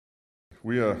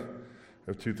We have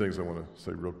two things I want to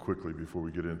say real quickly before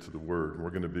we get into the Word. We're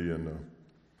going to be in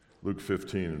Luke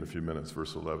 15 in a few minutes,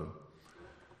 verse 11.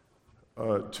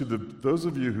 To those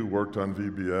of you who worked on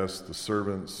VBS, the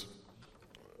servants,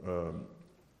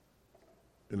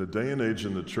 in a day and age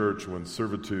in the church when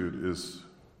servitude is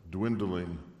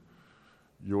dwindling,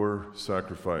 your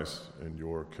sacrifice and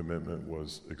your commitment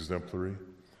was exemplary,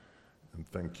 and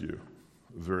thank you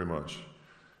very much.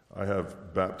 I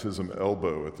have baptism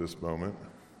elbow at this moment,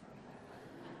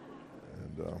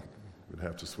 and we'd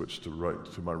have to switch to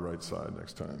my right side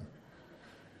next time.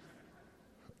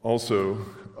 Also,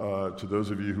 to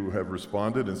those of you who have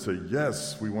responded and say,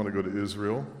 yes, we want to go to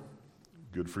Israel,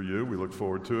 good for you. We look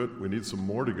forward to it. We need some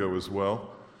more to go as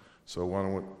well. So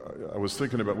I was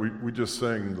thinking about, we just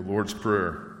sang the Lord's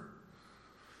Prayer,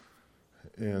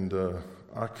 and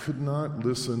I could not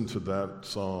listen to that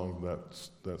song,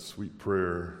 that sweet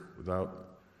prayer,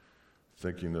 without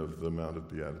thinking of the Mount of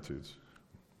Beatitudes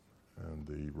and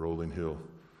the rolling hill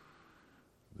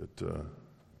that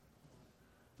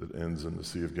ends in the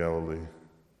Sea of Galilee.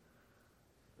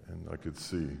 And I could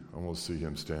almost see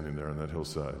him standing there on that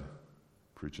hillside,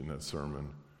 preaching that sermon.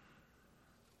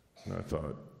 And I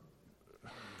thought,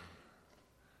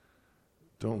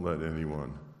 don't let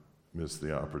anyone miss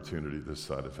the opportunity this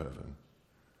side of heaven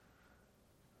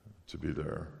to be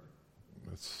there.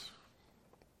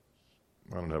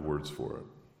 I don't have words for it.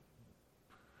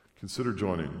 Consider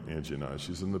joining Angie and I.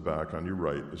 She's in the back on your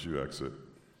right as you exit.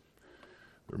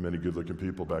 There are many good-looking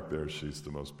people back there. She's the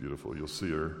most beautiful. You'll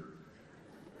see her,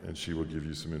 and she will give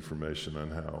you some information on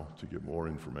how to get more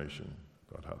information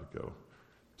about how to go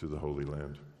to the Holy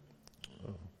Land.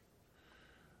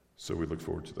 So we look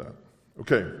forward to that.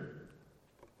 Okay.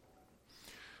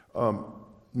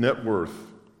 Net worth.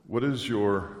 What is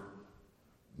your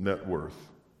net worth?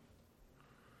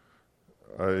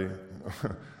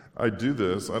 I do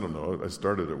this, I don't know, I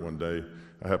started it one day.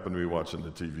 I happened to be watching the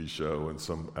TV show, and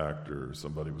some actor or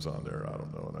somebody was on there, I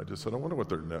don't know, and I just said, I wonder what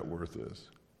their net worth is.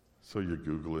 So you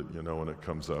Google it, and it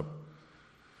comes up.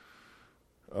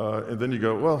 And then you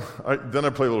go, well, then I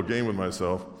play a little game with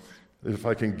myself. If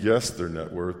I can guess their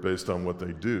net worth based on what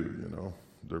they do,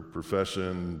 their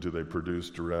profession, do they produce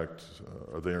direct,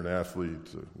 are they an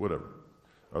athlete, whatever,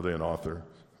 are they an author?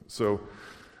 So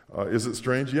is it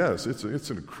strange? Yes, it's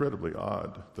an incredibly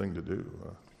odd thing to do.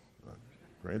 I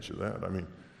grant you that. I mean,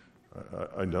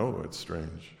 I know it's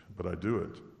strange, but I do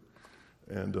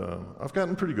it. And I've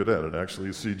gotten pretty good at it, actually.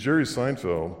 You see, Jerry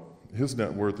Seinfeld, his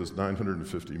net worth is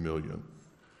 $950 million.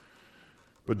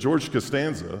 But George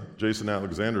Costanza, Jason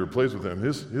Alexander, who plays with him,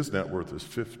 his net worth is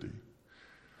 50.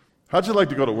 How'd you like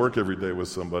to go to work every day with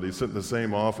somebody, sit in the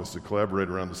same office, to collaborate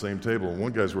around the same table, and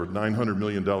one guy's worth $900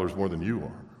 million more than you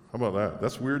are? How about that?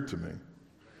 That's weird to me.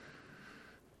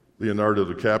 Leonardo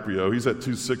DiCaprio, he's at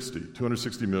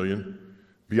 260 million.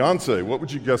 Beyonce, what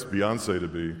would you guess Beyonce to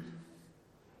be?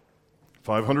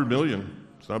 500 million.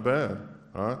 It's not bad.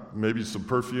 Huh? Maybe some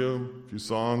perfume, a few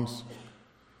songs.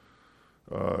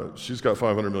 She's got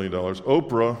 $500 million.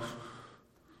 Oprah,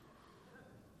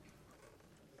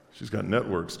 she's got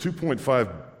networks,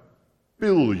 $2.5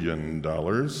 billion.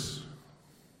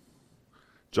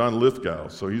 John Lithgow,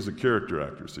 so he's a character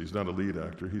actor, so he's not a lead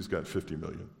actor. He's got $50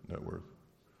 million net worth.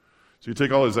 So you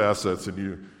take all his assets and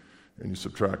you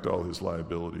subtract all his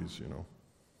liabilities,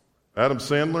 Adam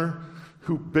Sandler,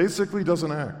 who basically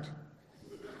doesn't act.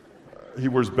 He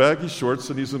wears baggy shorts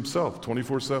and he's himself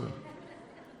 24/7.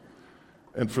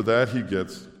 And for that, he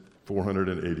gets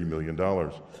 $480 million.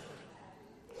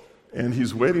 And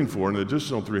he's waiting for an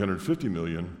additional $350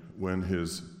 million when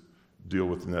his deal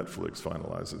with Netflix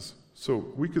finalizes.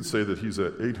 So we could say that he's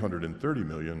at $830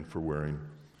 million for wearing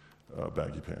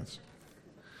baggy pants.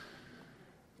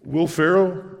 Will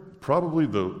Ferrell, probably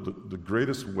the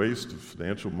greatest waste of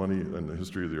financial money in the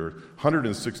history of the earth,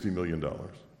 $160 million.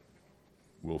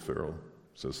 Will Ferrell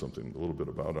says something a little bit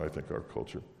about, I think, our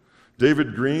culture.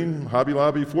 David Green, Hobby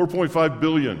Lobby, $4.5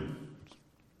 billion.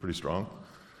 Pretty strong.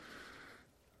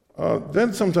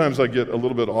 Then sometimes I get a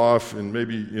little bit off, and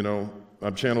maybe,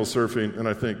 I'm channel surfing, and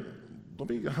I think, let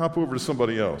me hop over to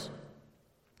somebody else.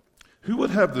 Who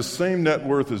would have the same net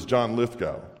worth as John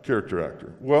Lithgow, character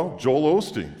actor? Well, Joel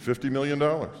Osteen, $50 million.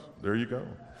 There you go,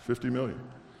 $50 million.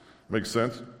 Makes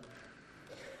sense?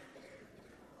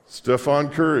 Stephen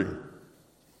Curry,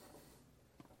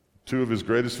 two of his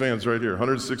greatest fans right here,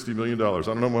 $160 million. I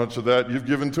don't know how much of that you've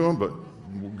given to him, but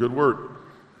good work.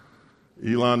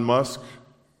 Elon Musk.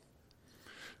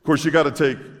 Of course, you got to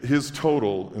take his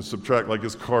total and subtract like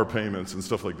his car payments and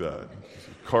stuff like that.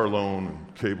 Car loan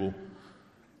and cable.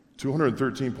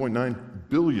 $213.9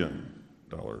 billion.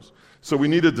 So we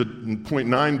needed the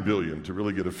 0.9 billion to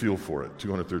really get a feel for it,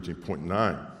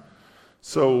 213.9.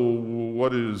 So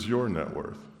what is your net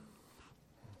worth?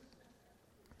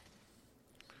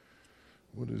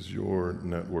 What is your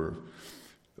net worth?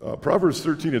 Proverbs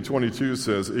 13:22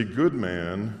 says, a good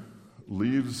man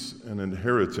leaves an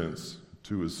inheritance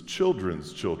to his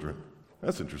children's children.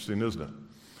 That's interesting, isn't it?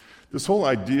 This whole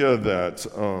idea that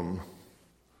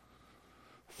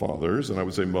fathers, and I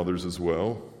would say mothers as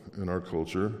well in our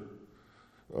culture,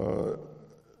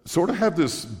 sort of have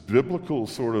this biblical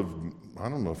sort of, I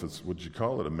don't know if it's, what you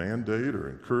call it, a mandate or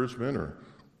encouragement or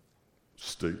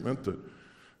statement that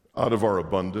out of our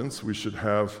abundance we should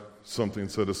have something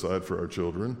set aside for our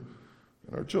children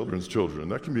and our children's children.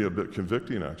 That can be a bit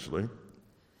convicting, actually.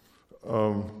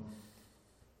 But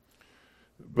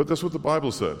that's what the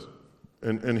Bible says.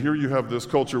 And here you have this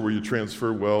culture where you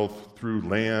transfer wealth through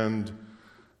land,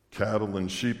 cattle,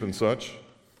 and sheep and such.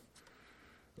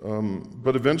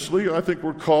 But eventually, I think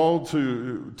we're called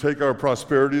to take our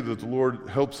prosperity that the Lord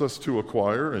helps us to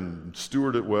acquire and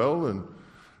steward it well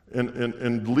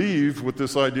and leave with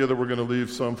this idea that we're going to leave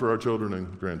some for our children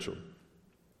and grandchildren.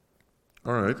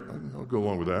 All right, I'll go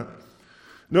along with that.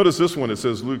 Notice this one. It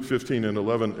says, Luke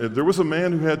 15:11, there was a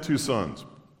man who had two sons,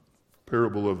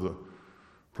 parable of the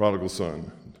prodigal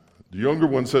son. The younger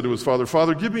one said to his father,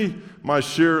 Father, give me my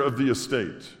share of the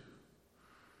estate.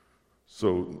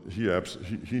 So he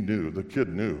knew, the kid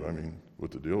knew,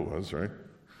 what the deal was, right?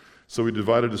 So he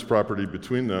divided his property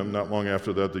between them. Not long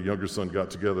after that, the younger son got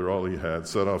together all he had,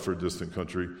 set off for a distant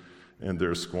country, and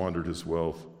there squandered his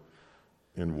wealth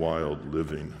in wild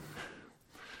living.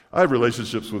 I have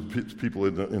relationships with people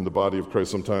in the body of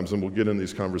Christ sometimes, and we'll get in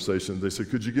these conversations. They say,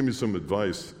 could you give me some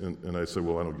advice? And I say,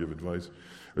 well, I don't give advice.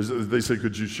 Or they say,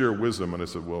 could you share wisdom? And I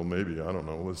said, well, maybe, I don't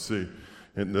know, let's see.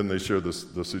 And then they share the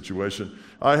situation.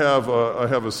 I have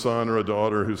a son or a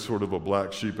daughter who's sort of a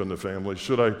black sheep in the family.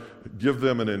 Should I give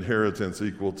them an inheritance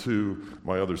equal to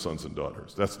my other sons and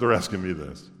daughters? They're asking me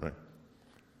this, right?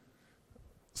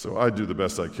 So I do the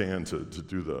best I can to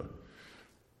do the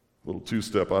little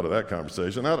two-step out of that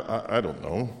conversation. I don't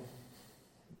know.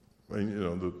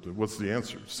 What's the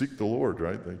answer? Seek the Lord,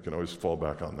 right? You can always fall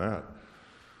back on that.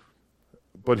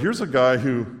 But here's a guy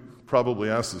who probably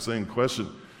asked the same question.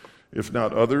 If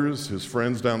not others, his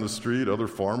friends down the street, other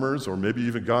farmers, or maybe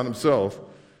even God himself.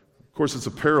 Of course, it's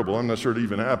a parable. I'm not sure it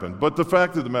even happened. But the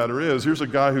fact of the matter is, here's a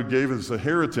guy who gave his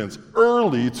inheritance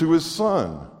early to his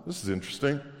son. This is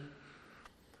interesting.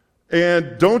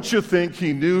 And don't you think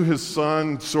he knew his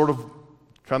son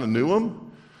kind of knew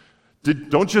him?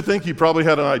 Don't you think he probably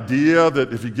had an idea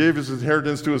that if he gave his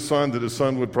inheritance to his son, that his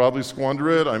son would probably squander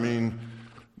it?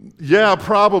 Yeah,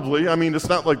 probably. It's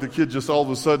not like the kid just all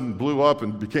of a sudden blew up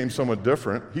and became someone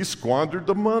different. He squandered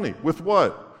the money. With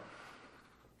what?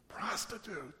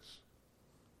 Prostitutes.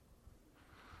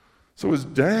 So his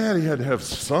dad, he had to have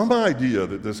some idea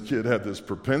that this kid had this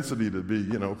propensity to be,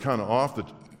 kind of off the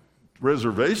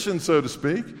reservation, so to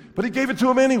speak. But he gave it to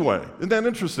him anyway. Isn't that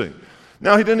interesting?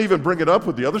 Now, he didn't even bring it up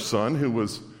with the other son who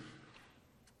was,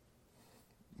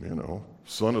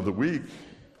 son of the week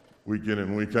in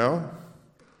and week out.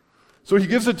 So he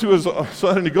gives it to his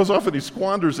son, and he goes off and he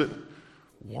squanders it.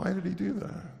 Why did he do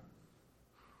that?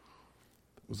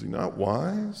 Was he not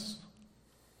wise?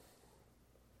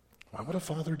 Why would a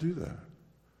father do that?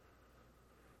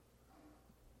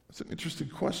 It's an interesting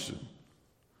question.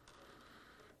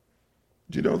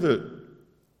 Do you know that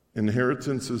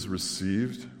inheritances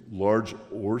received, large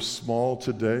or small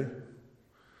today,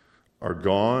 are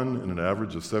gone in an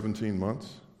average of 17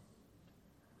 months?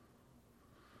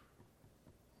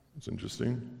 It's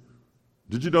interesting.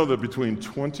 Did you know that between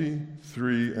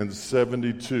 23 and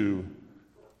 72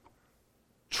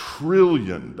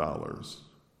 trillion dollars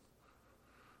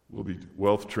will be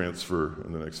wealth transfer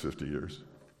in the next 50 years?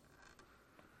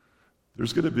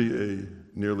 There's going to be a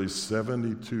nearly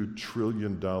 $72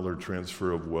 trillion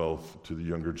transfer of wealth to the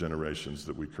younger generations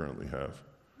that we currently have.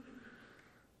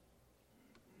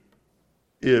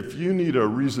 If you need a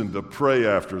reason to pray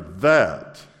after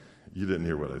that, you didn't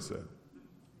hear what I said.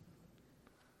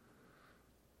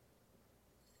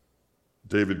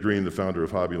 David Green, the founder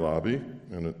of Hobby Lobby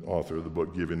and an author of the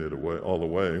book Giving It Away, All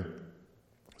Away,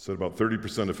 said about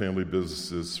 30% of family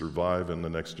businesses survive in the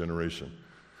next generation.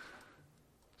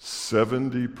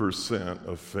 70%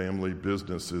 of family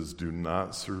businesses do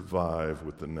not survive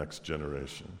with the next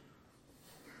generation.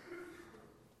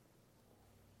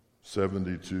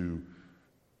 $72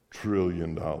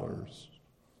 trillion.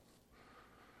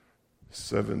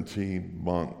 17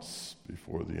 months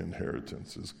before the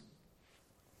inheritance is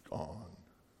gone.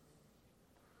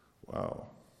 Wow.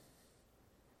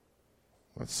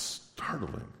 That's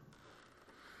startling.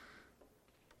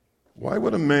 Why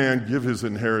would a man give his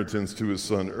inheritance to his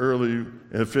son early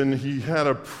if he had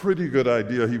a pretty good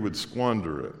idea he would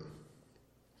squander it?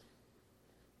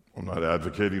 I'm not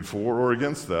advocating for or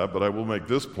against that, but I will make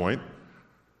this point.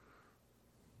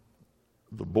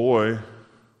 The boy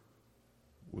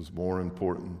was more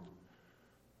important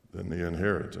than the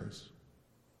inheritance.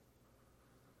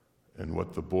 And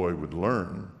what the boy would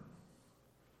learn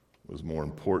was more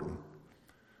important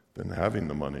than having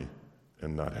the money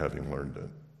and not having learned it.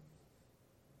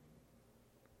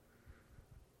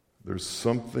 There's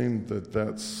something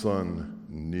that son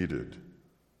needed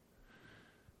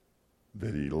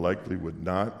that he likely would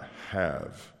not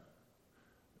have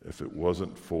if it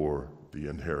wasn't for the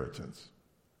inheritance.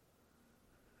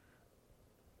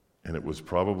 And it was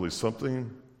probably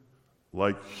something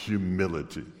like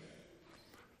humility,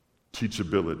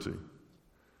 teachability,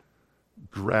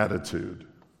 gratitude,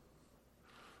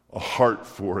 a heart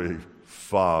for a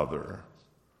father.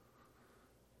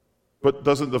 But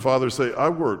doesn't the father say, I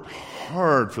worked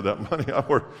hard for that money.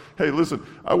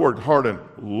 I worked hard and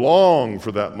long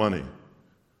for that money.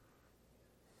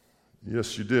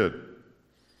 Yes, you did.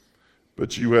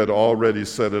 But you had already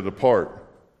set it apart.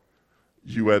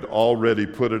 You had already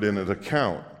put it in an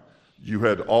account. You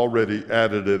had already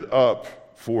added it up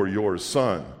for your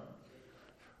son.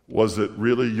 Was it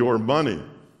really your money?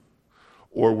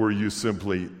 Or were you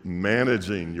simply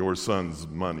managing your son's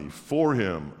money for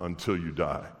him until you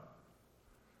die?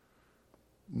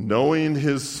 Knowing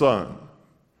his son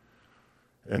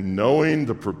and knowing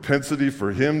the propensity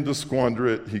for him to squander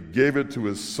it, he gave it to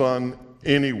his son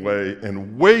anyway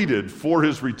and waited for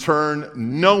his return,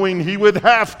 knowing he would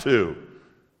have to.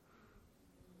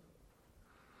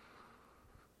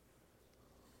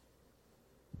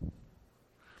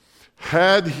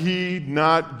 Had he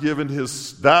not given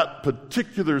that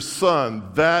particular son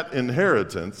that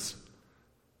inheritance,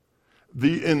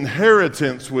 the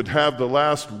inheritance would have the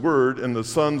last word in the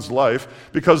son's life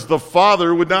because the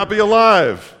father would not be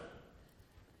alive.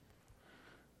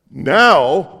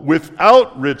 Now,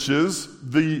 without riches,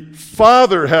 the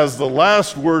father has the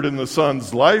last word in the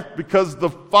son's life because the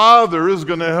father is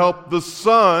going to help the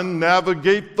son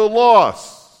navigate the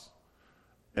loss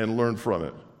and learn from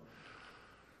it.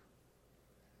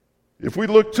 If we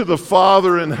look to the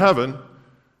Father in heaven,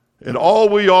 and all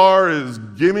we are is,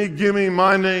 gimme, gimme,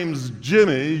 my name's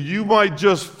Jimmy, you might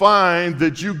just find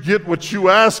that you get what you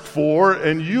ask for,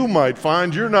 and you might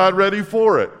find you're not ready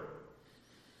for it.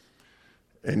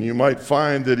 And you might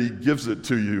find that he gives it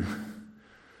to you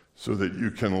so that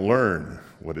you can learn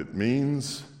what it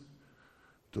means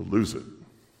to lose it.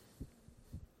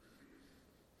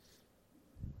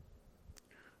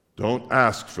 Don't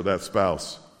ask for that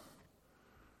spouse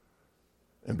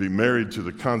and be married to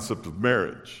the concept of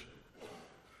marriage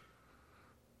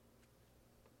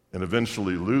and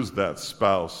eventually lose that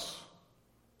spouse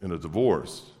in a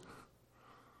divorce.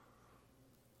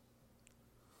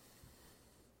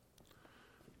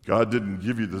 God didn't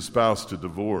give you the spouse to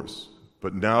divorce,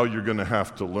 but now you're going to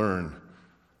have to learn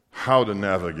how to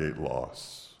navigate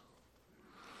loss.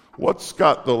 What's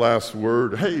got the last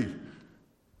word? Hey,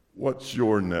 what's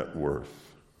your net worth?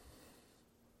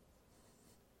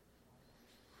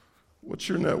 What's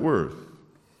your net worth?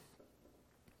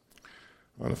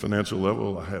 On a financial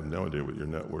level, I have no idea what your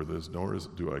net worth is, nor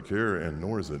do I care, and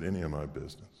nor is it any of my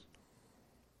business.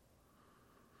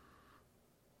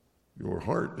 Your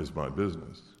heart is my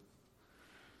business.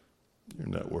 Your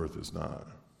net worth is not.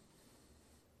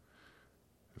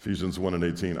 Ephesians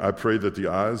 1:18, I pray that the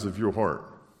eyes of your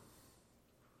heart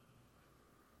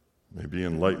may be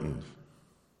enlightened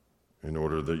in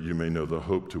order that you may know the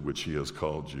hope to which he has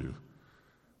called you,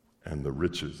 and the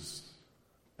riches,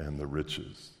 and the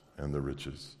riches, and the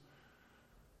riches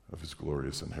of his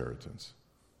glorious inheritance.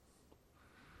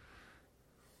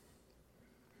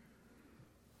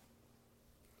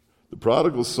 The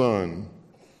prodigal son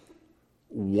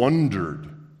wondered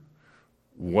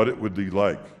what it would be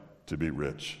like to be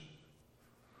rich.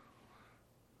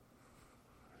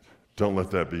 Don't let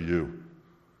that be you.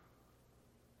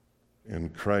 In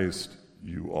Christ,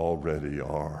 you already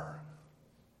are.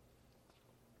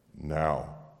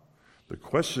 Now, the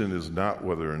question is not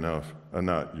whether or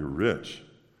not you're rich.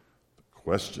 The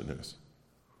question is,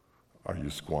 are you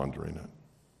squandering it?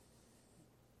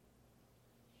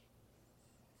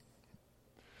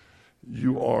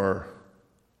 You are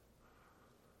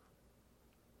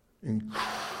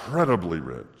incredibly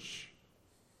rich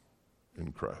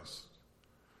in Christ.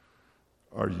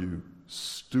 Are you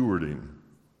stewarding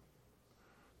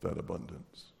that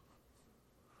abundance?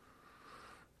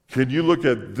 Can you look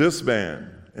at this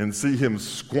man and see him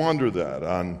squander that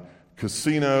on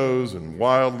casinos and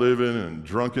wild living and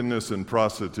drunkenness and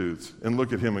prostitutes, and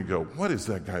look at him and go, what is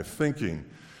that guy thinking?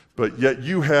 But yet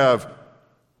you have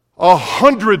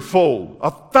 100-fold,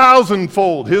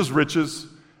 1,000-fold his riches,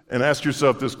 and ask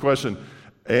yourself this question: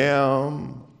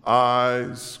 am I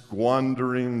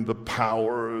squandering the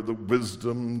power, the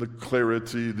wisdom, the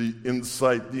clarity, the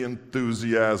insight, the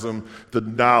enthusiasm, the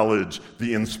knowledge,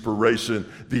 the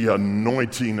inspiration, the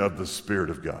anointing of the Spirit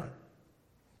of God?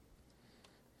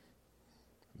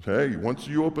 Okay, once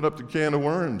you open up the can of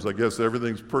worms, I guess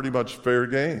everything's pretty much fair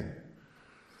game.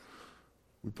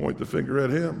 We point the finger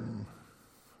at him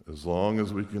as long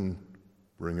as we can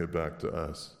bring it back to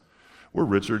us. We're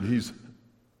richer than he's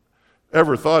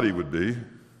ever thought he would be,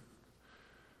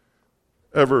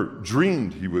 ever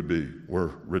dreamed he would be.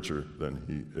 We're richer than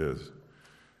he is.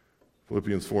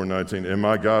 Philippians 4:19, and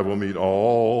my God will meet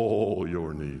all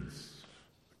your needs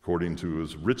according to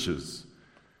his riches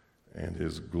and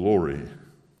his glory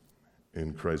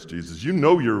in Christ Jesus. You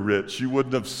know you're rich. You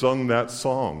wouldn't have sung that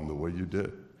song the way you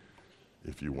did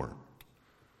if you weren't.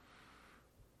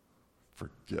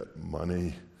 Forget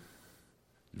money.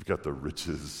 You've got the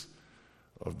riches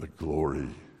of the glory,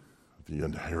 the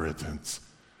inheritance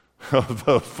of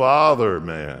the Father,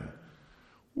 man.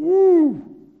 Woo!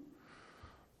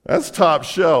 That's top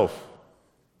shelf.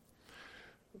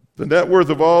 The net worth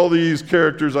of all these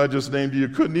characters I just named you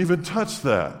couldn't even touch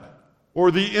that, or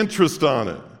the interest on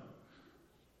it.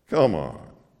 Come on.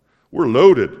 We're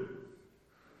loaded.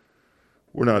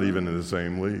 We're not even in the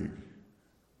same league.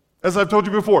 As I've told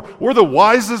you before, we're the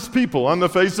wisest people on the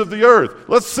face of the earth.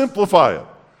 Let's simplify it.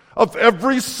 Of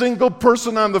every single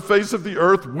person on the face of the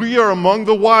earth, we are among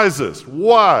the wisest.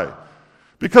 Why?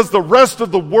 Because the rest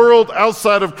of the world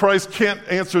outside of Christ can't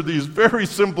answer these very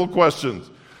simple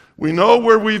questions. We know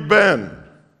where we've been.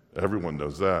 Everyone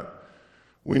knows that.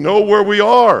 We know where we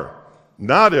are.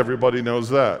 Not everybody knows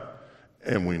that.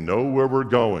 And we know where we're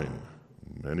going.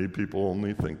 Many people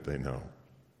only think they know.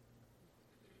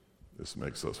 This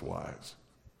makes us wise.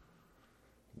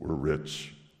 We're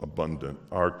rich, abundant.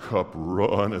 Our cup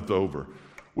runneth over.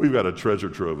 We've got a treasure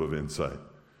trove of insight.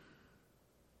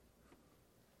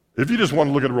 If you just want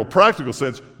to look at a real practical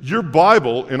sense, your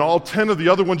Bible and all 10 of the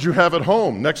other ones you have at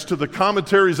home, next to the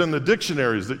commentaries and the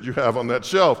dictionaries that you have on that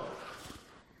shelf,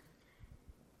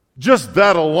 just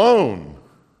that alone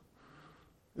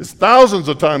is thousands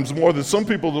of times more than some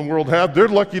people in the world have. They're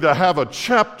lucky to have a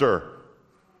chapter,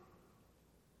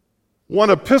 one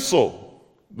epistle.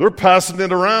 They're passing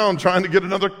it around trying to get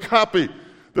another copy.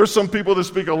 There's some people that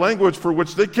speak a language for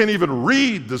which they can't even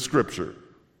read the Scripture.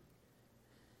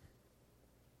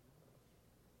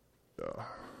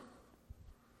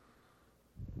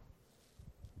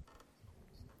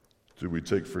 Do we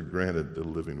take for granted the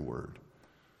living Word?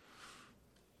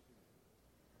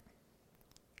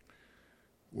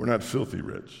 We're not filthy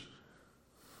rich.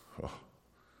 Oh,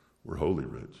 we're holy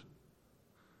rich.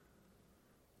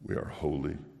 We are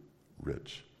holy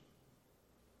rich.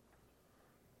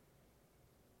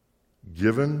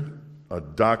 Given a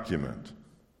document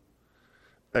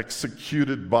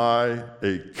executed by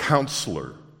a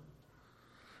counselor,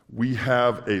 we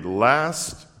have a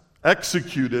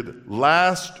executed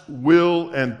last will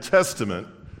and testament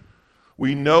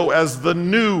we know as the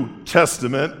New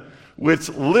Testament, which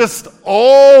lists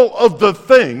all of the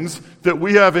things that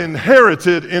we have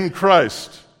inherited in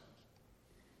Christ.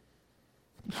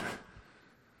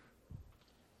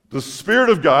 The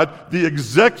Spirit of God, the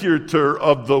executor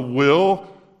of the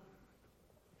will,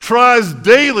 tries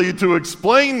daily to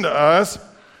explain to us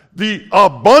the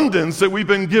abundance that we've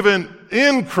been given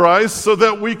in Christ so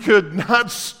that we could not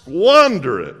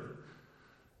squander it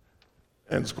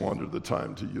and squander the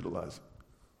time to utilize it.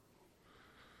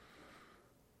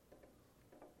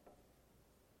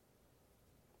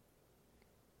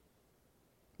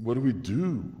 What do we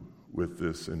do with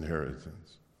this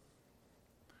inheritance?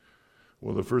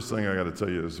 Well, the first thing I got to tell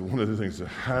you is one of the things that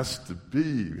has to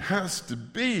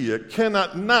be, it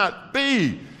cannot not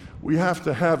be. We have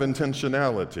to have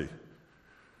intentionality.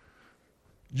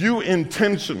 You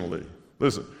intentionally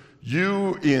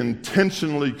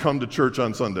come to church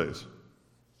on Sundays.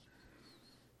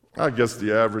 I guess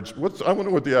the average, I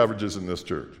wonder what the average is in this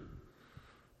church.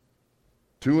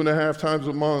 2.5 times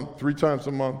a month, 3 times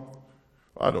a month.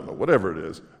 I don't know, whatever it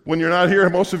is. When you're not here,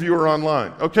 most of you are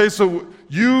online. Okay, so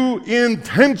you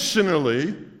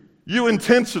intentionally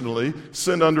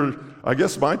send under, I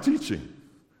guess, my teaching.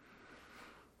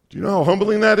 Do you know how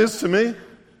humbling that is to me?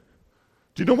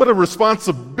 Do you know what a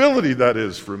responsibility that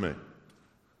is for me?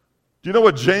 Do you know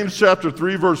what James chapter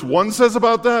 3 verse 1 says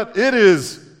about that? It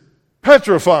is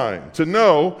Petrifying to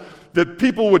know that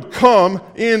people would come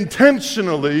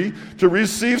intentionally to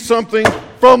receive something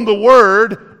from the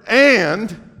Word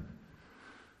and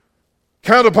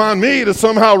count upon me to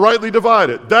somehow rightly divide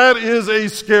it. That is a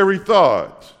scary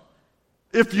thought,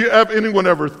 if anyone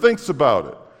ever thinks about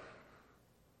it.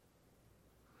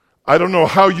 I don't know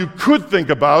how you could think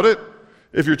about it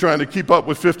if you're trying to keep up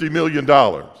with $50 million.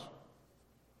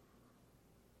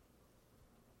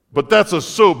 But that's a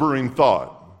sobering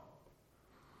thought.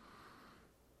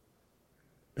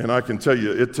 And I can tell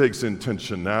you, it takes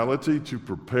intentionality to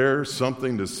prepare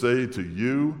something to say to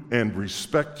you and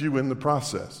respect you in the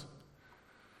process.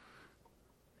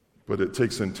 But it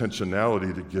takes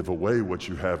intentionality to give away what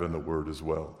you have in the Word as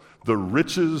well. The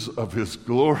riches of His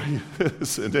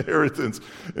glorious inheritance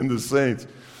in the saints.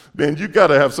 Man, you've got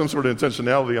to have some sort of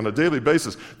intentionality on a daily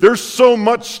basis. There's so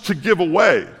much to give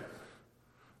away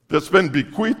that's been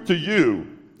bequeathed to you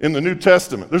in the New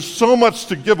Testament. There's so much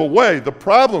to give away. The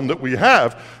problem that we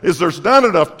have is there's not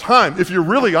enough time. If you're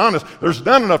really honest, there's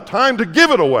not enough time to give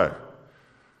it away.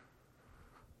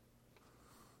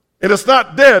 And it's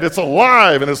not dead, it's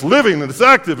alive, and it's living, and it's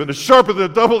active, and it's sharper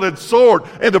than a double-edged sword.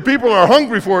 And the people are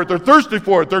hungry for it, they're thirsty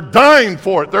for it, they're dying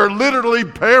for it, they're literally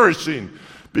perishing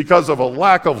because of a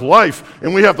lack of life.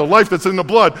 And we have the life that's in the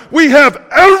blood. We have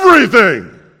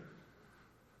everything.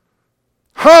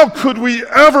 How could we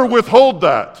ever withhold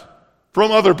that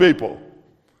from other people?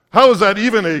 How is that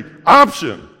even an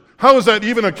option? How is that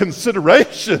even a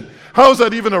consideration? How is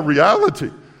that even a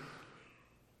reality?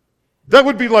 That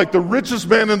would be like the richest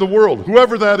man in the world,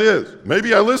 whoever that is.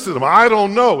 Maybe I listed him. I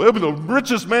don't know. It would be the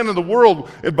richest man in the world.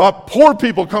 And poor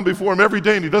people come before him every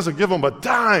day, and he doesn't give them a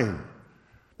dime.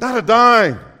 Not a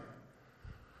dime.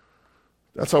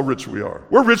 That's how rich we are.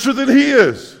 We're richer than he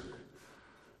is.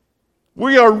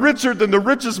 We are richer than the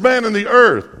richest man in the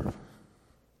earth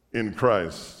in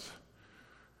Christ.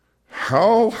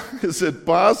 How is it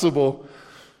possible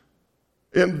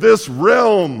in this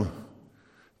realm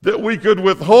that we could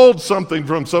withhold something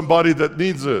from somebody that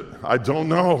needs it? I don't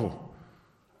know.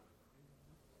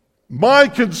 My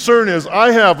concern is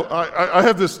I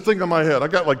have this thing on my head. I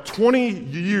got like 20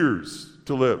 years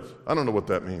to live. I don't know what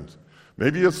that means.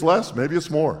 Maybe it's less, maybe it's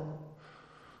more.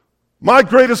 My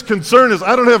greatest concern is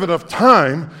I don't have enough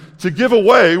time to give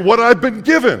away what I've been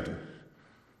given.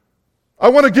 I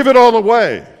want to give it all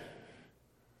away.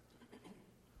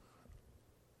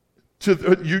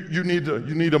 You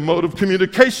need a mode of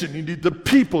communication. You need the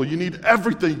people. You need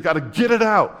everything. You got to get it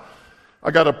out. I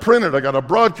got to print it. I got to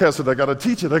broadcast it. I got to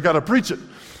teach it. I got to preach it.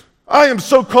 I am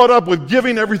so caught up with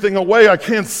giving everything away, I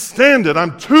can't stand it.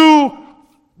 I'm too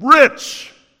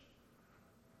rich.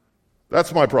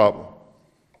 That's my problem.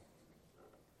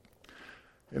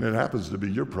 And it happens to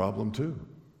be your problem too.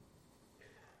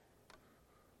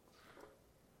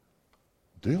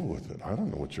 Deal with it. I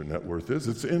don't know what your net worth is.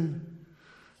 It's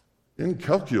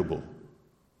incalculable.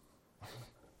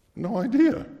 No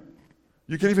idea.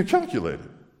 You can't even calculate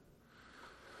it.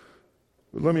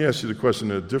 But let me ask you the question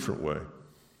in a different way. I'm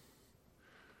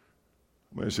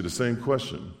going to ask you the same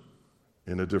question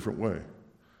in a different way.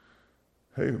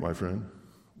 Hey, my friend,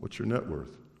 what's your net worth?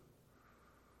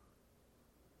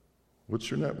 What's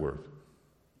your net worth?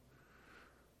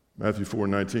 Matthew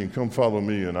 4:19, come follow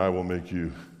me and I will make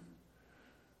you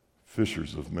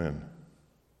fishers of men.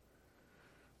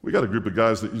 We got a group of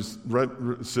guys that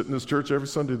sit in this church every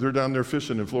Sunday. They're down there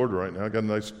fishing in Florida right now. Got a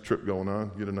nice trip going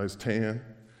on, get a nice tan.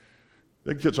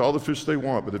 They can catch all the fish they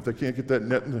want, but if they can't get that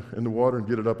net in the water and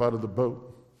get it up out of the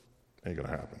boat, ain't going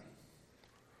to happen.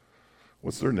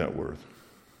 What's their net worth?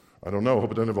 I don't know. I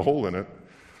hope it doesn't have a hole in it.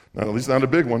 At least not a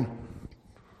big one.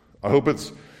 I hope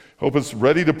it's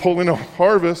ready to pull in a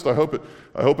harvest. I hope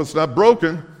it's not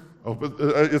broken. I hope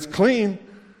it's clean.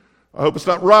 I hope it's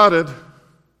not rotted.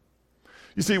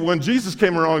 You see, when Jesus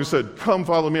came along and said, come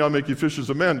follow me, I'll make you fishers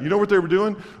of men, you know what they were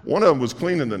doing? One of them was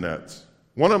cleaning the nets.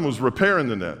 One of them was repairing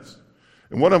the nets.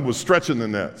 And one of them was stretching the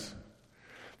nets.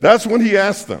 That's when he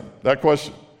asked them that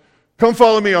question. Come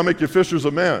follow me, I'll make you fishers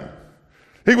of men.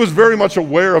 He was very much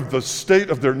aware of the state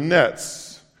of their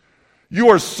nets. You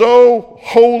are so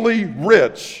wholly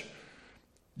rich,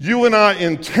 you and I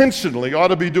intentionally ought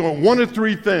to be doing one of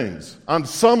three things on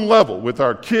some level with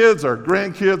our kids, our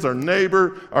grandkids, our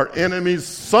neighbor, our enemies,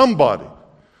 somebody.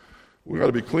 We got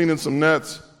to be cleaning some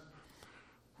nets,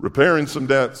 repairing some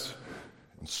nets,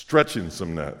 and stretching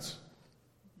some nets.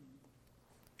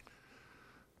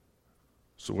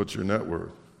 So what's your net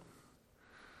worth?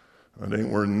 It ain't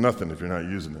worth nothing if you're not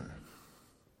using it.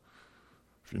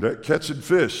 If you're not catching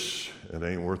fish, it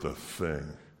ain't worth a thing.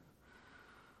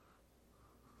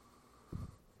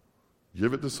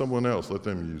 Give it to someone else. Let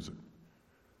them use it.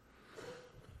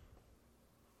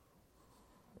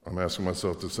 I'm asking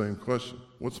myself the same question.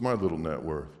 What's my little net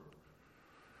worth?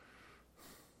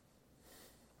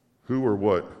 Who or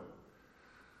what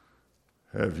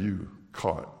have you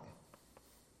caught?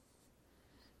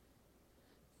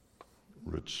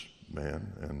 Rich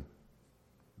man and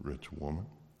rich woman.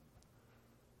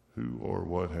 Who or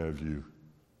what have you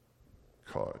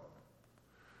caught?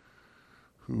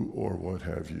 Who or what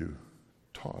have you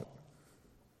taught?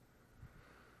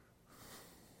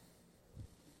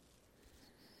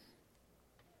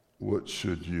 What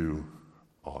should you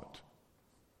ought?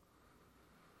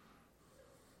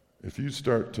 If you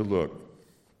start to look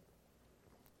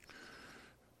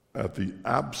at the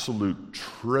absolute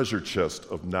treasure chest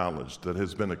of knowledge that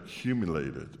has been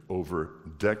accumulated over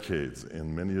decades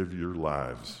in many of your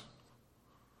lives,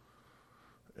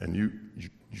 and you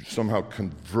somehow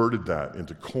converted that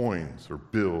into coins or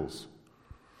bills,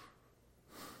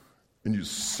 and you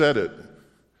set it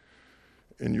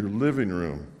in your living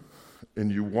room, and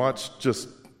you watch just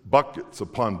buckets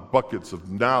upon buckets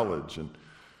of knowledge and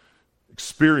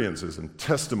experiences and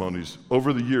testimonies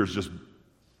over the years just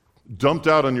dumped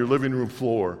out on your living room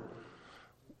floor.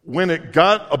 When it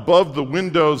got above the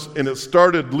windows and it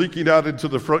started leaking out into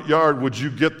the front yard, would you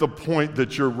get the point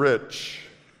that you're rich?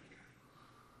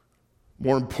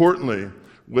 More importantly,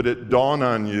 would it dawn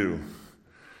on you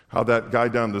how that guy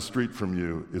down the street from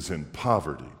you is in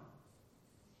poverty?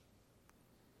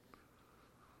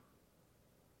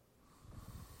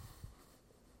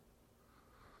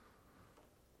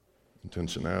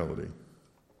 Intentionality.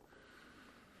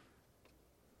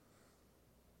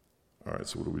 All right,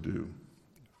 so what do we do?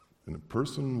 And a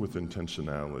person with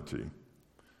intentionality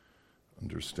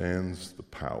understands the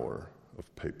power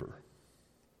of paper.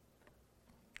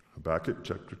 Habakkuk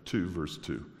chapter 2, verse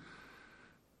 2.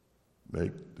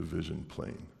 Make the vision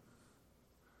plain.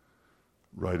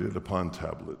 Write it upon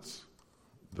tablets,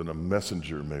 that a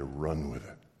messenger may run with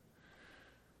it.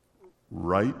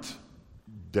 Write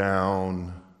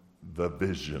down the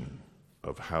vision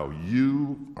of how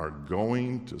you are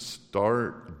going to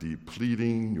start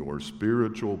depleting your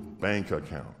spiritual bank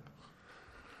account.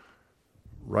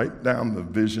 Write down the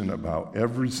vision about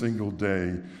every single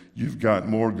day you've got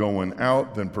more going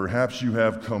out than perhaps you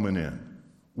have coming in.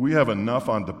 We have enough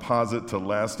on deposit to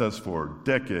last us for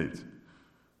decades.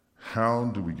 How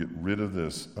do we get rid of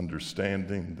this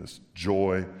understanding, this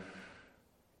joy,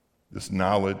 this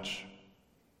knowledge,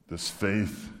 this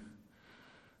faith?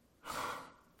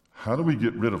 How do we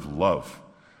get rid of love?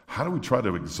 How do we try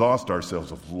to exhaust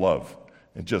ourselves of love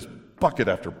and just bucket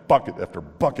after bucket after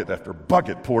bucket after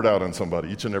bucket poured out on somebody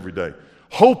each and every day,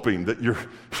 hoping that your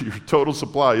total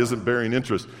supply isn't bearing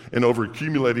interest and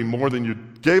overaccumulating more than you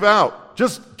gave out?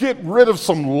 Just get rid of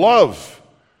some love,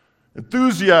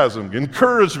 enthusiasm,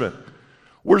 encouragement.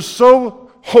 We're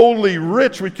so wholly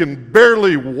rich we can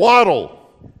barely waddle.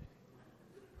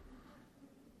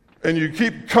 And you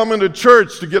keep coming to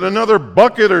church to get another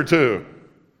bucket or two.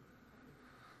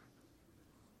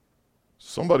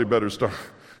 Somebody better start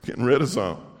getting rid of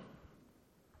some.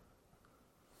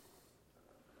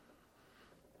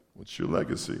 What's your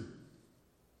legacy?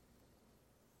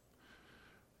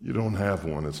 You don't have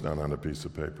one that's not on a piece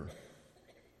of paper.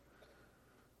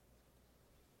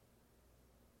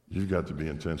 You've got to be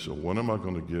intentional. What am I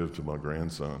going to give to my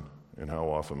grandson, and how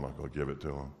often am I going to give it to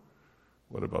him?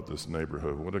 What about this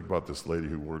neighborhood? What about this lady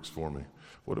who works for me?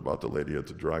 What about the lady at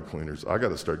the dry cleaners? I got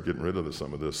to start getting rid of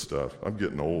some of this stuff. I'm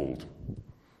getting old.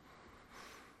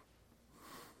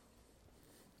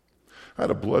 I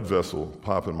had a blood vessel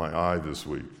pop in my eye this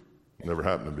week. Never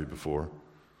happened to me before.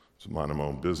 It's minding my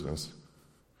own business.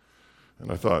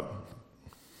 And I thought,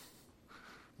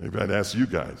 maybe I'd ask you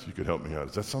guys. You could help me out.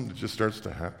 Is that something that just starts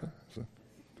to happen?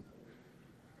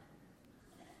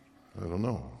 I don't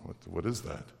know. What is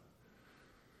that?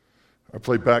 I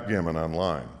play backgammon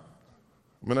online.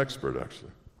 I'm an expert,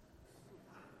 actually.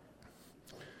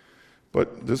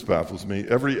 But this baffles me.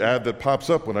 Every ad that pops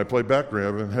up when I play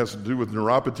backgammon has to do with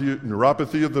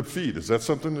neuropathy of the feet. Is that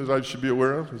something that I should be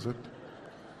aware of? Is that?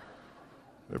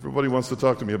 Everybody wants to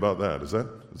talk to me about that. Is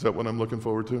that what I'm looking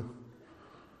forward to?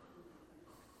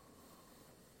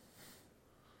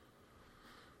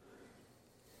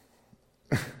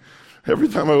 Every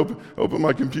time I open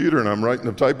my computer and I'm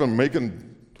making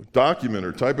a document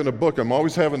or typing a book, I'm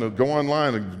always having to go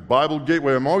online, a Bible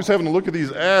Gateway, I'm always having to look at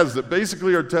these ads that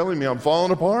basically are telling me I'm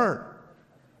falling apart.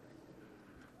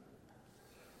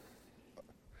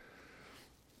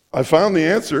 I found the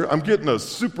answer. I'm getting a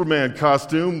Superman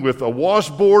costume with a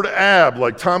washboard ab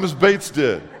like Thomas Bates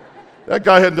did. That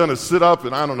guy hadn't done a sit-up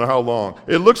in I don't know how long.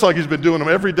 It looks like he's been doing them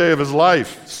every day of his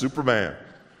life. Superman.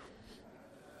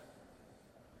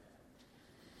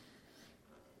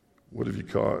 What have you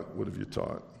caught? What have you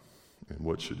taught? And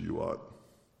what should you ought?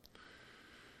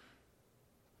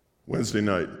 Wednesday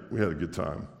night, we had a good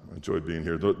time. I enjoyed being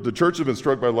here. The church has been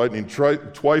struck by lightning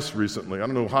twice recently. I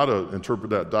don't know how to interpret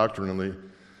that doctrinally.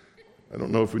 I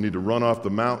don't know if we need to run off the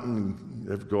mountain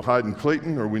and go hide in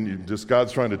Clayton, or we need just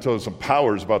God's trying to tell us some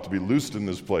power is about to be loosed in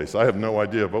this place. I have no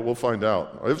idea, but we'll find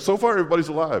out. So far, everybody's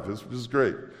alive. This is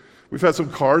great. We've had some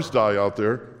cars die out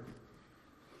there.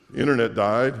 The internet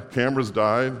died. Cameras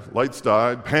died. Lights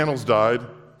died. Panels died.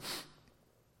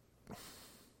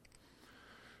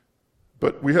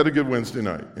 But we had a good Wednesday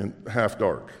night in half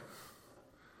dark.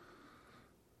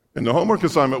 And the homework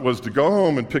assignment was to go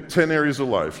home and pick 10 areas of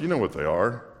life. You know what they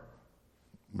are.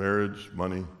 Marriage,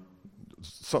 money,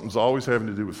 something's always having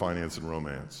to do with finance and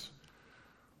romance,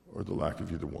 or the lack of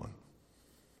either one,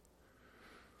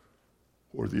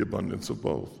 or the abundance of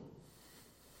both.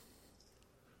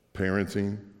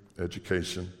 Parenting,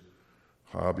 education,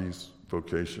 hobbies,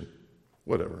 vocation,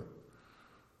 whatever.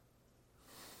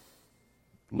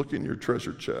 Look in your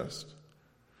treasure chest.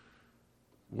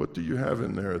 What do you have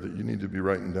in there that you need to be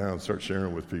writing down, start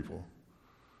sharing with people?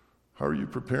 How are you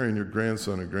preparing your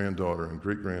grandson and granddaughter and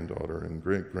great-granddaughter and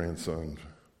great-grandson?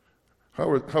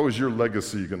 How is your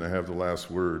legacy going to have the last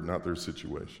word, not their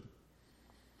situation?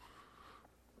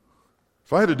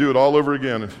 If I had to do it all over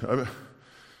again,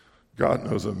 God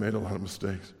knows I've made a lot of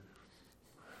mistakes.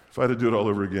 If I had to do it all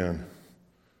over again,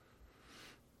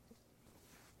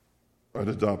 I'd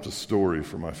adopt a story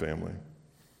for my family.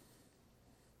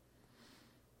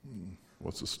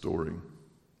 What's a story?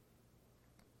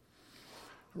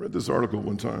 I read this article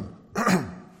one time.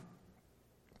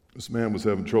 This man was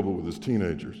having trouble with his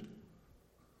teenagers.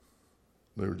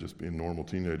 They were just being normal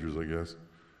teenagers, I guess.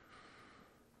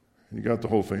 And he got the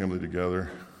whole family together.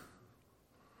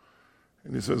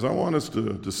 And he says, I want us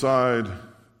to decide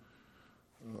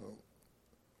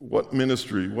what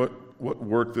ministry, what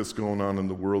work that's going on in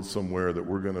the world somewhere that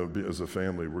we're going to be, as a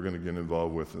family, we're going to get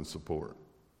involved with and support.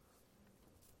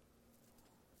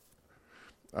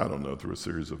 I don't know, through a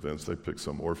series of events, they picked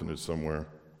some orphanage somewhere,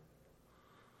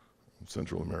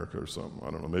 Central America or something. I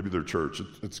don't know, maybe their church.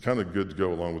 It's kind of good to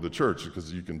go along with the church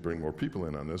because you can bring more people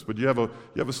in on this. But you have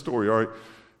a story. All right,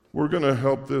 we're going to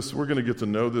help this. We're going to get to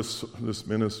know this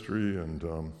ministry, and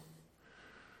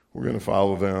we're going to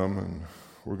follow them, and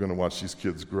we're going to watch these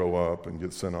kids grow up and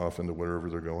get sent off into wherever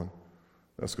they're going.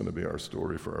 That's going to be our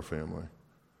story for our family.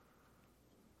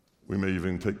 We may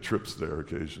even take trips there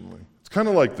occasionally. It's kind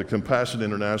of like the Compassion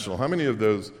International. How many of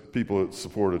those people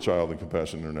support a child in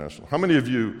Compassion International? How many of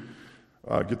you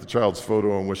get the child's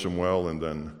photo and wish them well and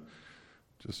then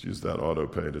just use that auto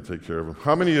pay to take care of them?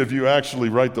 How many of you actually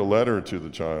write the letter to the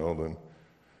child? And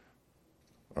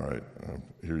all right,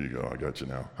 here you go. I got you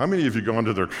now. How many of you gone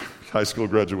to their high school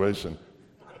graduation?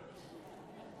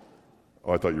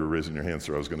 Oh, I thought you were raising your hand,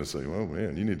 sir. I was going to say, oh,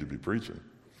 man, you need to be preaching.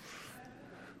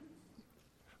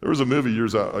 There was a movie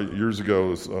years ago. It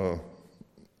was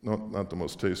not the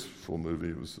most tasteful movie.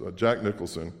 It was Jack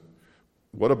Nicholson.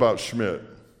 What About Schmidt?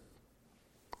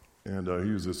 And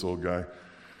he was this old guy,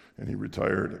 and he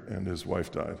retired, and his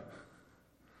wife died.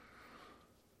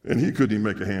 And he couldn't even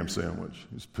make a ham sandwich.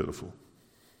 It was pitiful.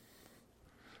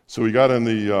 So he got in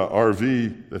the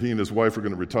RV that he and his wife were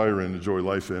going to retire in, enjoy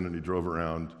life in, and he drove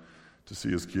around to see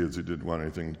his kids. He didn't want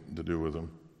anything to do with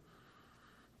them.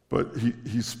 But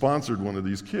he sponsored one of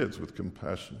these kids with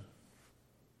Compassion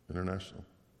International.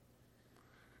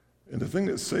 And the thing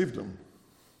that saved him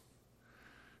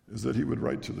is that he would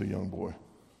write to the young boy.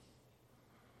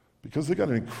 Because they got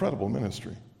an incredible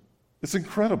ministry. It's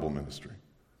incredible ministry.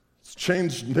 It's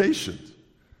changed nations.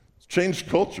 It's changed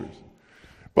cultures.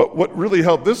 But what really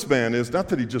helped this man is not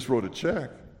that he just wrote a check.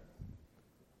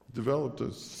 He developed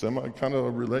a kind of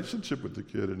a relationship with the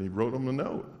kid, and he wrote him a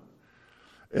note.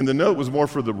 And the note was more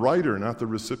for the writer, not the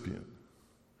recipient.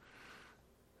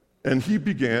 And he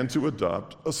began to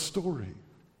adopt a story.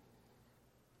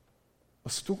 A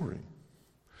story.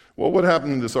 Well, what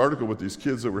happened in this article with these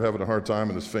kids that were having a hard time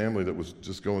and this family that was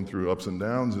just going through ups and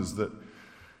downs is that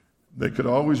they could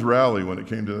always rally when it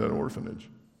came to that orphanage.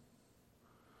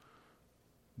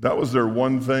 That was their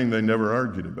one thing they never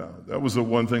argued about. That was the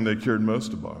one thing they cared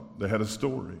most about. They had a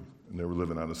story, and they were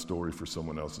living out a story for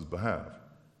someone else's behalf.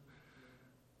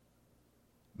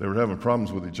 They were having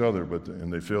problems with each other,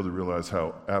 and they failed to realize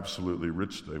how absolutely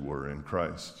rich they were in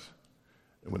Christ.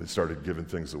 And when they started giving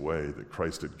things away that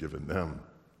Christ had given them,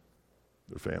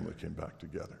 their family came back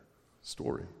together.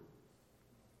 Story.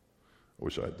 I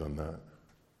wish I had done that.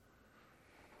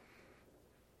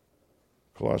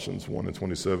 Colossians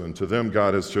 1:27, to them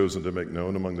God has chosen to make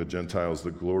known among the Gentiles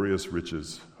the glorious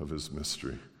riches of his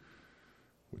mystery.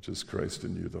 which is Christ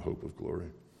in you, the hope of glory.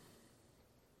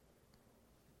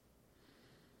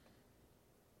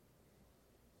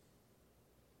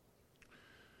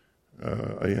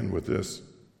 I end with this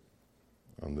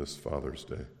on this Father's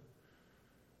Day.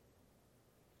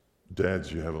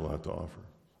 Dads, you have a lot to offer.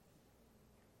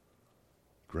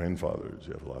 Grandfathers,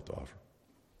 you have a lot to offer.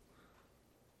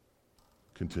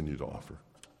 Continue to offer.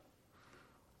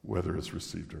 Whether it's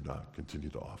received or not, continue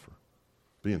to offer.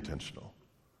 Be intentional.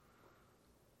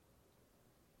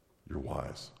 You're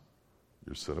wise.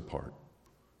 You're set apart.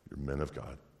 You're men of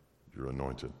God. You're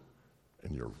anointed.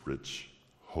 And you're rich.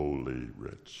 Holy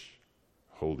rich.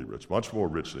 Holy rich. Much more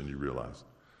rich than you realize.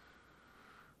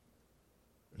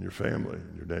 And your family,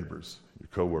 and your neighbors, your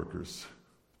coworkers,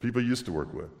 people you used to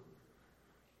work with.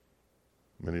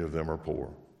 Many of them are poor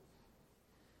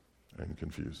and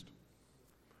confused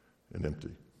and empty.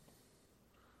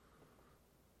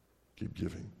 Keep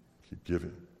giving. Keep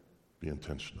giving. Be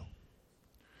intentional.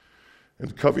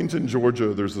 In Covington,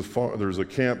 Georgia, there's a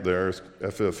camp there,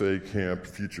 FFA camp,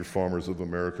 Future Farmers of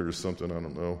America or something, I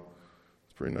don't know.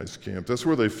 It's a pretty nice camp. That's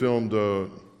where they filmed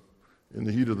In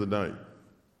the Heat of the Night,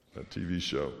 that TV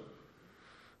show.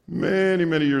 Many,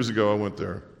 many years ago, I went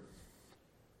there.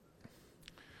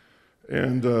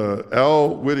 And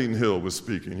Al Whittinghill was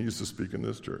speaking. He used to speak in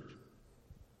this church.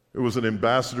 It was an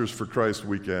Ambassadors for Christ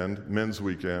weekend, men's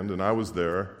weekend, and I was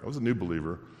there. I was a new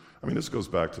believer. I mean, this goes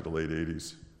back to the late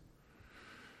 80s.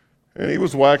 And he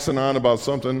was waxing on about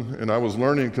something, and I was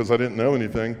learning because I didn't know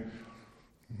anything.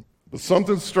 But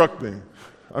something struck me.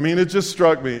 I mean, it just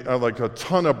struck me like a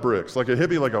ton of bricks, like it hit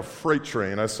me like a freight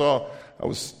train. I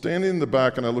was standing in the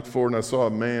back, and I looked forward, and I saw a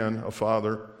man, a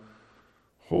father,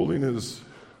 holding his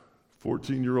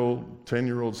 14-year-old,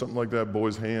 10-year-old, something like that,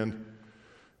 boy's hand,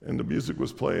 and the music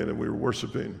was playing, and we were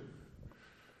worshiping.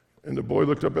 And the boy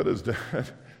looked up at his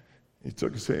dad. He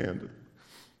took his hand,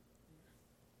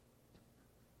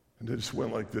 and they just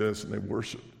went like this, and they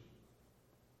worshiped.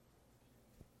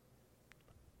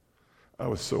 I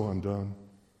was so undone.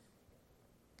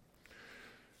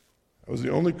 I was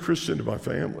the only Christian in my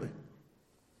family.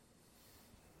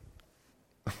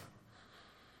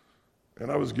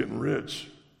 And I was getting rich.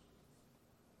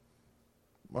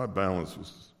 My balance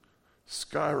was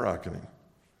skyrocketing.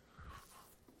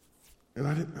 And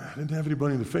I didn't have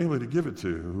anybody in the family to give it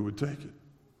to who would take it.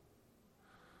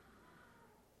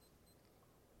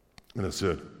 And I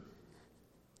said,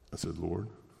 Lord,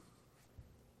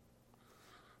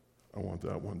 I want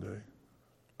that one day.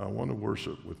 I want to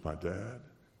worship with my dad,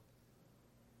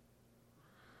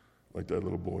 like that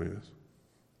little boy is.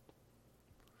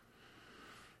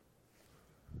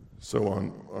 So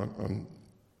on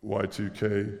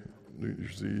Y2K, New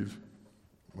Year's Eve,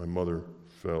 my mother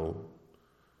fell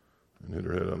and hit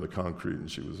her head on the concrete, and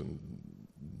she was in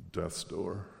death's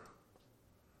door.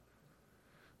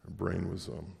 Her brain was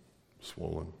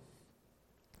swollen.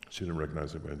 She didn't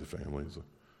recognize anybody in the family. So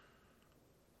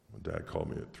my dad called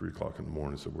me at 3 o'clock in the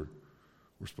morning and said, we're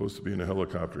supposed to be in a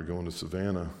helicopter going to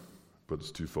Savannah, but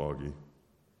it's too foggy.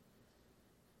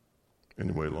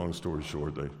 Anyway, long story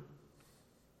short,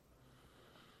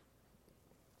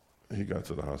 he got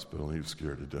to the hospital. He was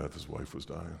scared to death. His wife was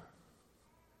dying.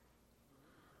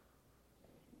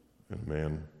 And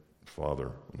another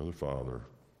father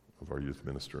of our youth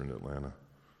minister in Atlanta,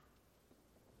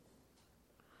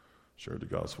 shared the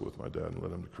gospel with my dad and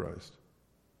led him to Christ.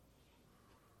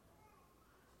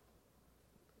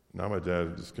 Now my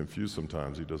dad is confused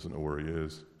sometimes. He doesn't know where he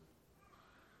is.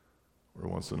 Or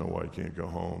wants to know why he can't go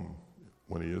home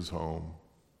when he is home.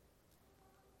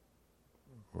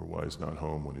 Or why he's not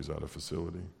home when he's at a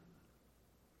facility.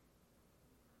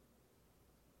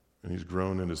 And he's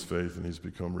grown in his faith, and he's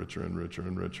become richer and richer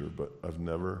and richer, but I've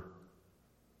never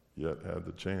yet had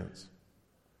the chance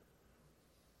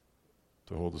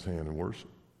to hold his hand and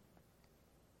worship.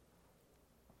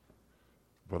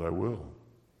 But I will.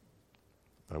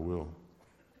 I will.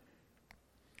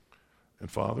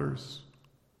 And fathers,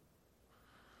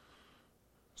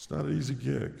 it's not an easy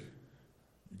gig.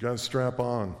 You got to strap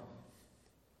on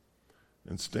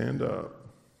and stand up.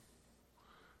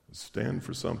 Stand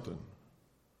for something.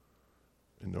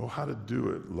 And know how to do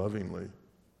it lovingly.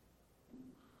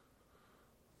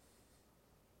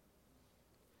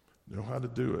 Know how to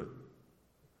do it.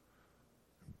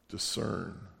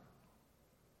 Discern.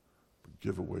 But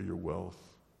give away your wealth.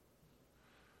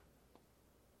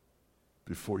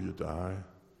 Before you die,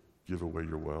 give away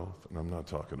your wealth. And I'm not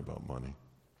talking about money.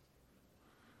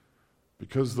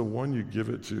 Because the one you give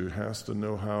it to has to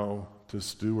know how to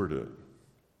steward it.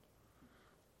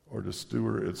 Or to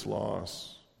steward its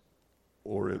loss.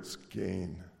 Or its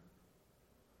gain.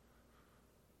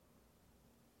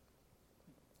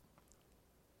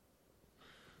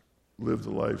 lived a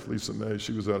life. Lisa May,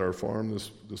 she was at our farm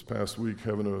this past week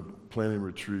having a planning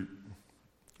retreat,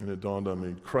 and it dawned on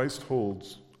me, Christ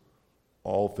holds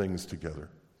all things together.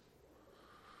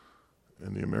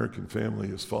 And the American family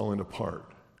is falling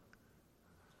apart,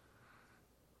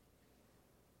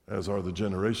 as are the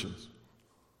generations,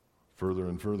 further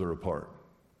and further apart.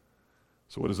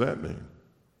 So what does that mean?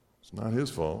 It's not his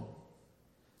fault.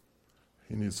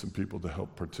 He needs some people to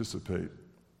help participate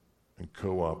and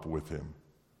co-op with him.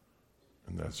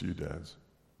 And that's you, dads,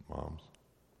 moms.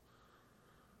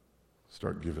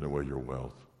 Start giving away your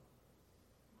wealth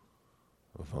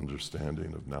of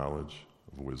understanding, of knowledge,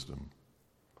 of wisdom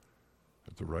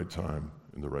at the right time,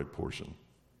 in the right portion,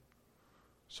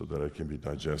 so that it can be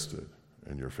digested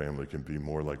and your family can be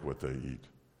more like what they eat,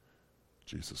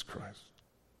 Jesus Christ.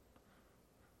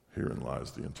 Herein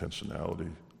lies the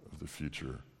intentionality of the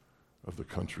future of the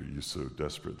country you so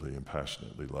desperately and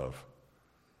passionately love.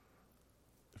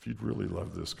 If you'd really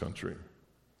love this country,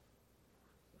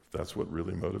 if that's what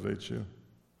really motivates you,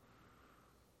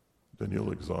 then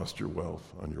you'll exhaust your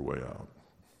wealth on your way out.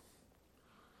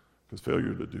 Because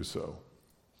failure to do so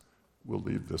will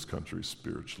leave this country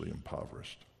spiritually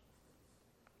impoverished.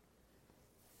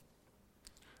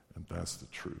 And that's the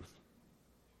truth.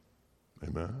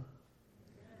 Amen?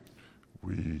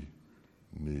 We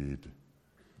need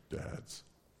dads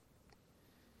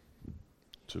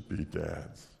to be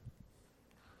dads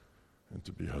and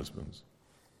to be husbands.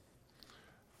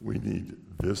 We need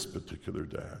this particular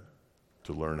dad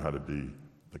to learn how to be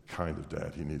the kind of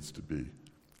dad he needs to be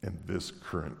in this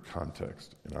current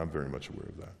context, and I'm very much aware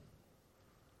of that.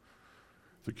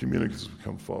 The communities will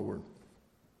come forward.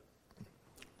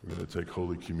 We're going to take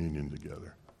Holy Communion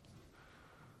together.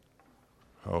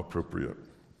 How appropriate.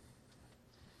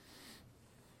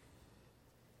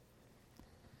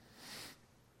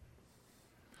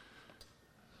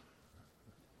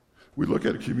 We look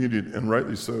at communion, and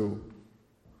rightly so,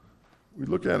 we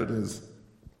look at it as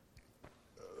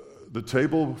the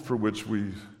table for which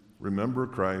we remember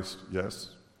Christ,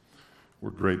 yes. We're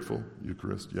grateful,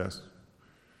 Eucharist, yes.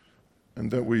 And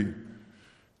that we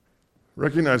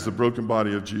recognize the broken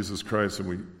body of Jesus Christ,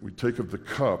 and we take of the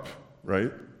cup,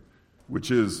 right,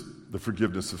 which is the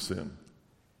forgiveness of sin.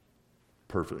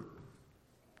 Perfect.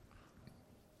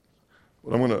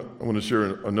 But I want to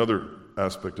share another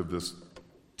aspect of this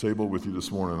table with you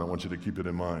this morning. I want you to keep it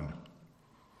in mind.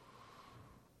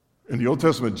 In the Old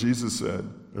Testament, Jesus said,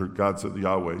 or God said,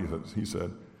 Yahweh, he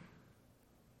said,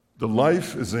 the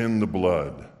life is in the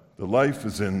blood. The life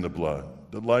is in the blood.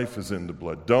 The life is in the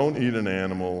blood. Don't eat an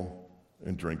animal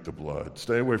and drink the blood.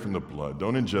 Stay away from the blood.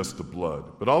 Don't ingest the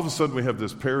blood. But all of a sudden we have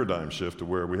this paradigm shift to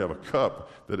where we have a cup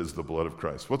that is the blood of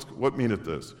Christ. What meaneth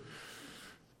this?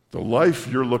 The life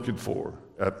you're looking for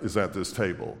is at this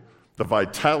table. The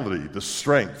vitality, the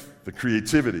strength, the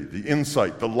creativity, the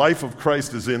insight, the life of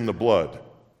Christ is in the blood.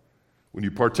 When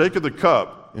you partake of the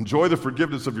cup, enjoy the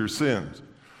forgiveness of your sins.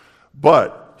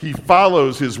 But he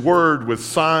follows his word with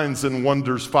signs and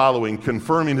wonders following,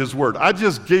 confirming his word. I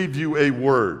just gave you a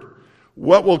word.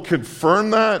 What will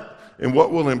confirm that and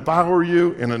what will empower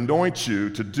you and anoint you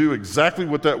to do exactly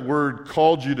what that word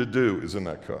called you to do is in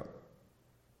that cup.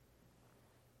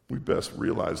 We best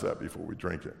realize that before we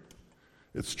drink it.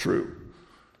 It's true.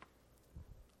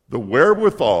 The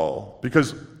wherewithal,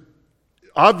 because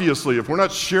obviously if we're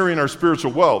not sharing our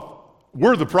spiritual wealth,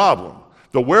 we're the problem.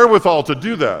 The wherewithal to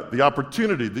do that, the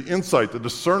opportunity, the insight, the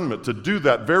discernment to do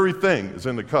that very thing is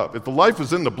in the cup. If the life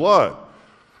is in the blood,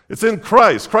 it's in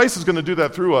Christ. Christ is going to do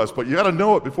that through us, but you got to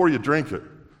know it before you drink it.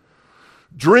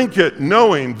 Drink it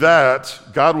knowing that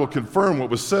God will confirm what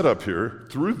was said up here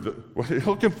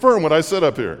he'll confirm what I said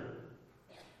up here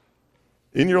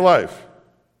in your life.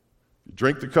 You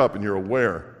drink the cup and you're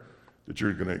aware that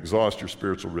you're going to exhaust your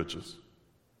spiritual riches.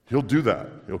 He'll do that.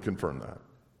 He'll confirm that.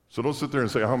 So don't sit there and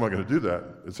say, how am I going to do that?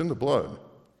 It's in the blood.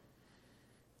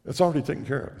 It's already taken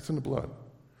care of. It's in the blood.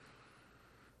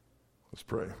 Let's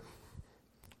pray.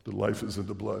 The life is in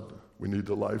the blood. We need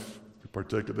the life. We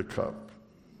partake of the cup.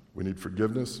 We need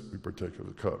forgiveness. We partake of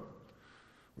the cup.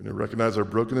 We need to recognize our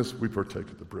brokenness. We partake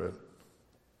of the bread.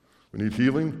 We need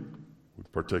healing. We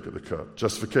partake of the cup.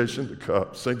 Justification, the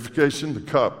cup. Sanctification, the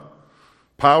cup.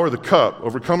 Power, the cup.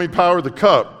 Overcoming power, the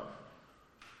cup.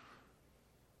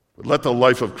 But let the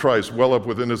life of Christ well up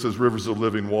within us as rivers of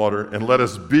living water, and let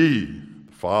us be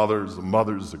the fathers, the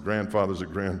mothers, the grandfathers, the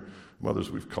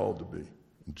grandmothers we've called to be.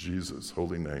 In Jesus'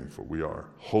 holy name, for we are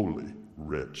wholly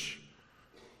rich.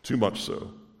 Too much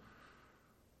so.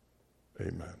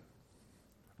 Amen.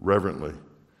 Reverently,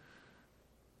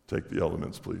 take the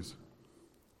elements, please,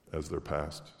 as they're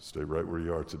passed. Stay right where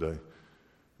you are today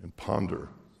and ponder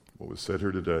what was said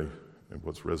here today and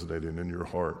what's resonating in your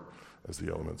heart as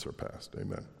the elements are passed.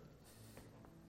 Amen.